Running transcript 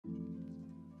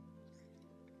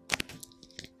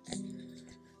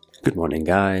Good morning,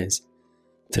 guys.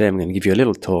 Today I'm going to give you a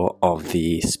little tour of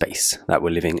the space that we're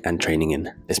living and training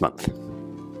in this month.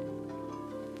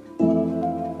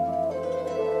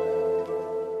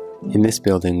 In this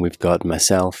building we've got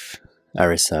myself,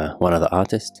 Arissa, one other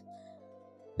artist,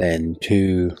 then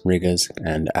 2 riggers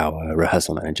and our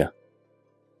rehearsal manager.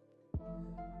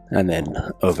 And then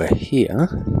over here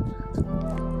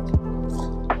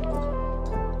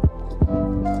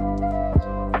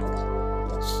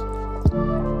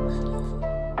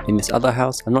in this other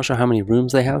house, I'm not sure how many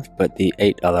rooms they have, but the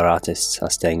 8 other artists are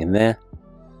staying in there.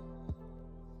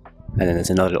 And then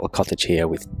there's another little cottage here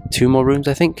with 2 more rooms,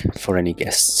 I think, for any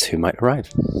guests who might arrive.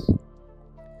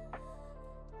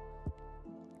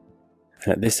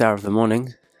 And at this hour of the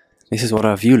morning, this is what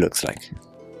our view looks like.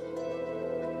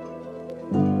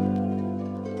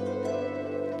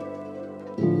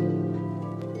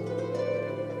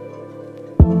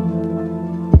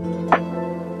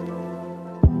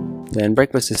 Then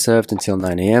breakfast is served until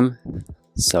 9 AM,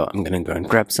 so I'm going to go and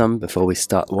grab some before we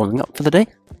start warming up for the day.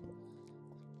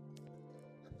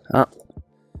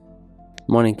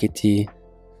 Morning kitty.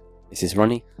 This is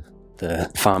Ronnie,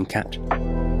 the farm cat.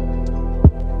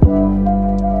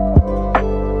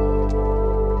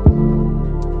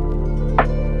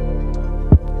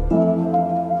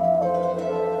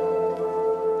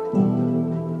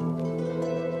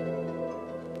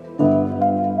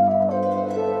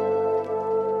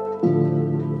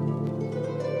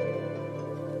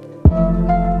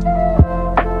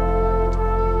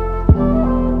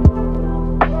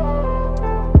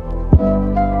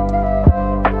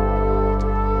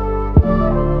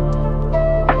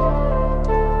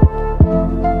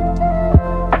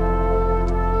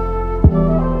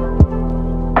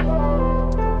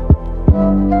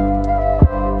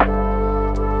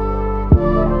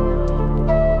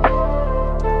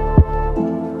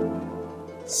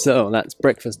 So that's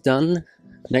breakfast done.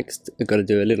 Next, I've got to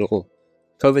do a little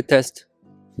COVID test.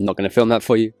 I'm not going to film that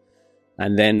for you.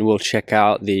 And then we'll check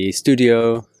out the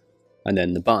studio and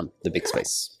then the barn, the big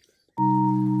space.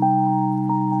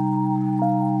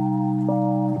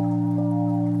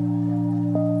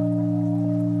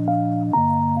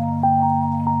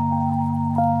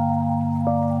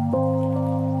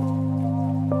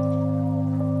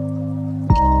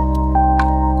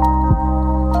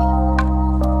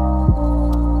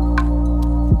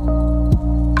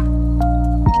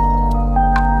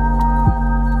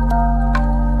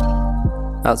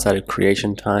 Outside of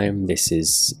creation time, this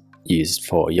is used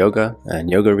for yoga and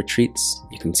yoga retreats.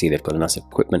 You can see they've got enough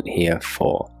equipment here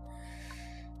for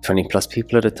 20 plus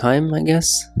people at a time, I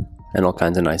guess, and all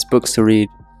kinds of nice books to read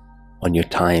on your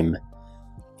time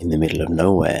in the middle of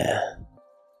nowhere.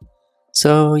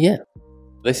 So yeah,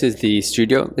 this is the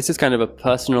studio. This is kind of a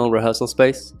personal rehearsal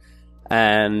space,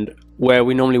 and where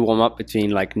we normally warm up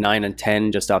between like 9 and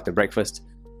 10 just after breakfast.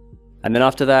 And then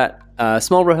after that,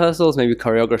 small rehearsals, maybe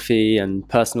choreography and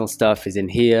personal stuff is in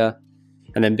here.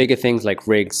 And then bigger things like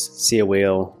rigs, see a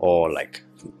wheel, or like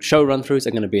show run-throughs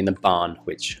are going to be in the barn,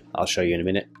 which I'll show you in a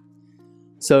minute.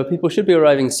 So people should be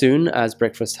arriving soon as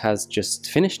breakfast has just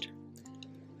finished.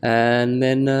 And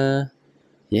then,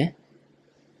 yeah,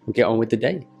 we'll get on with the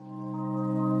day.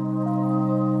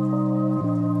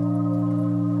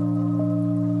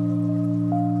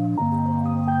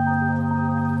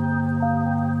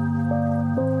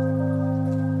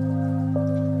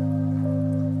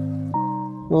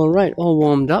 Alright, all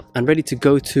warmed up and ready to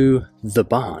go to the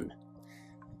barn.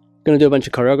 Gonna do a bunch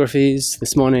of choreographies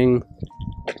this morning,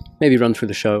 maybe run through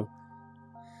the show,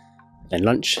 then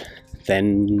lunch,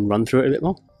 then run through it a bit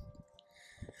more.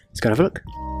 Let's go have a look.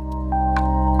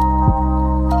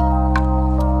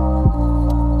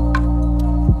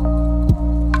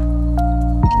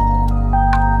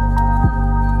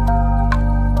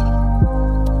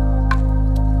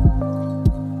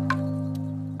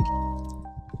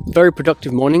 Very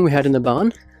productive morning we had in the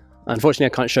barn. Unfortunately, I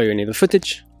can't show you any of the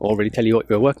footage or really tell you what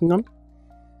we were working on.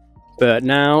 But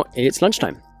now it's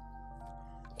lunchtime.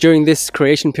 During this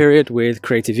creation period with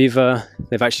Creative Viva,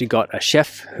 they've actually got a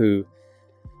chef who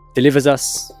delivers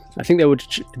us. I think they would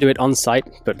do it on site,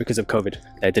 but because of COVID,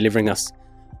 they're delivering us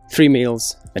 3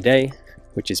 meals a day,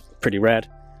 which is pretty rad.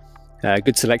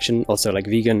 Good selection, also like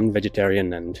vegan,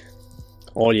 vegetarian, and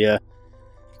all your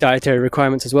dietary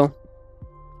requirements as well.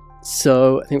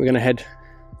 So I think we're going to head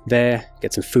there,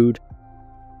 get some food,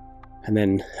 and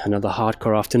then another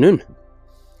hardcore afternoon.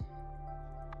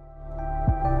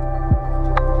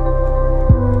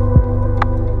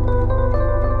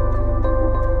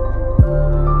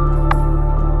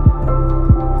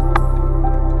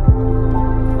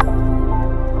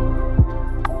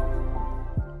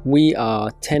 We are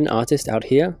 10 artists out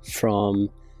here from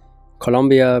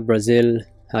Colombia, Brazil,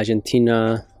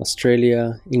 Argentina,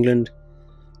 Australia, England,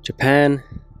 Japan,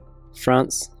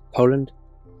 France, Poland.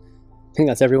 I think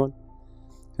that's everyone.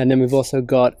 And then we've also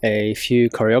got a few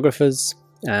choreographers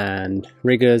and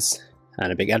riggers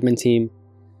and a big admin team.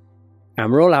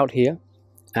 And we're all out here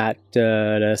at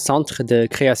the Centre de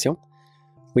Création,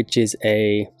 which is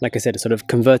a, like I said, a sort of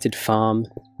converted farm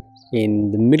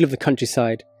in the middle of the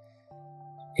countryside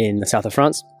in the south of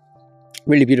France.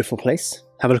 Really beautiful place.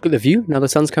 Have a look at the view now the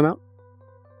sun's come out.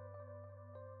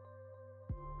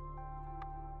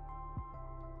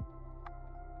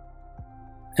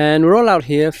 And we're all out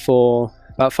here for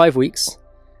about 5 weeks.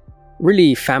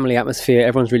 Really family atmosphere,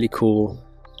 everyone's really cool.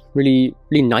 Really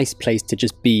nice place to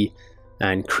just be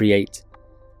and create.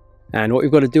 And what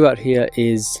we've got to do out here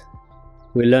is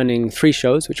we're learning 3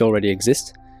 shows which already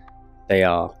exist. They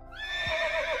are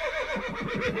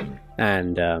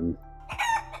and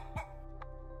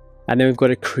then we've got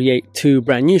to create 2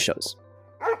 brand new shows.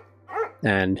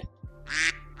 And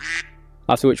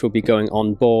after which we'll be going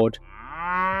on board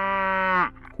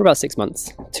for about 6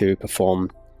 months to perform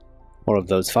all of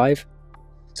those 5.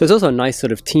 So it's also a nice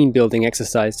sort of team building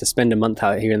exercise to spend a month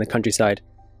out here in the countryside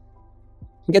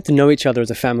and get to know each other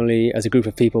as a family, as a group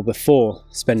of people, before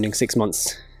spending 6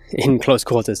 months in close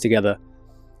quarters together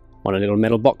on a little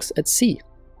metal box at sea.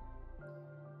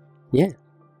 Yeah.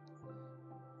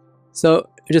 So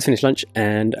we just finished lunch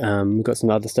and we've got some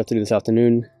other stuff to do this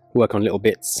afternoon, work on little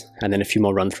bits, and then a few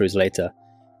more run-throughs later.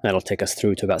 That'll take us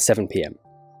through to about 7 PM.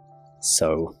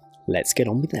 So let's get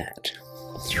on with that.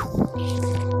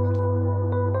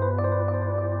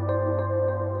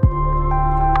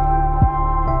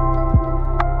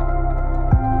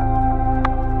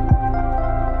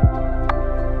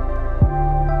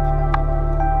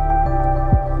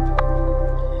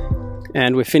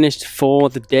 And we're finished for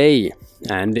the day,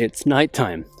 and it's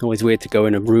nighttime. Always weird to go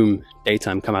in a room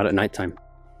daytime, come out at nighttime.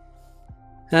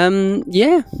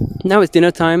 Yeah, now it's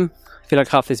dinner time. I feel like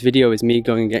half this video is me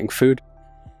going and getting food.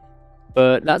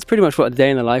 But that's pretty much what a day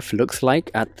in the life looks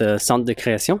like at the Centre de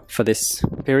Création for this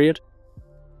period.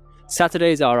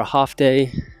 Saturdays are a half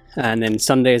day, and then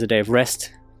Sunday is a day of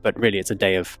rest, but really it's a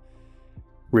day of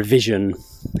revision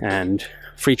and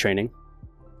free training.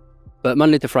 But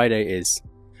Monday to Friday is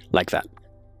like that.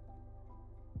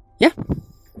 Yeah,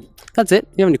 that's it.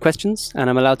 If you have any questions and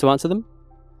I'm allowed to answer them,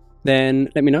 then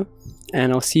let me know,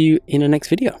 and I'll see you in the next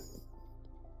video.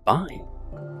 Bye.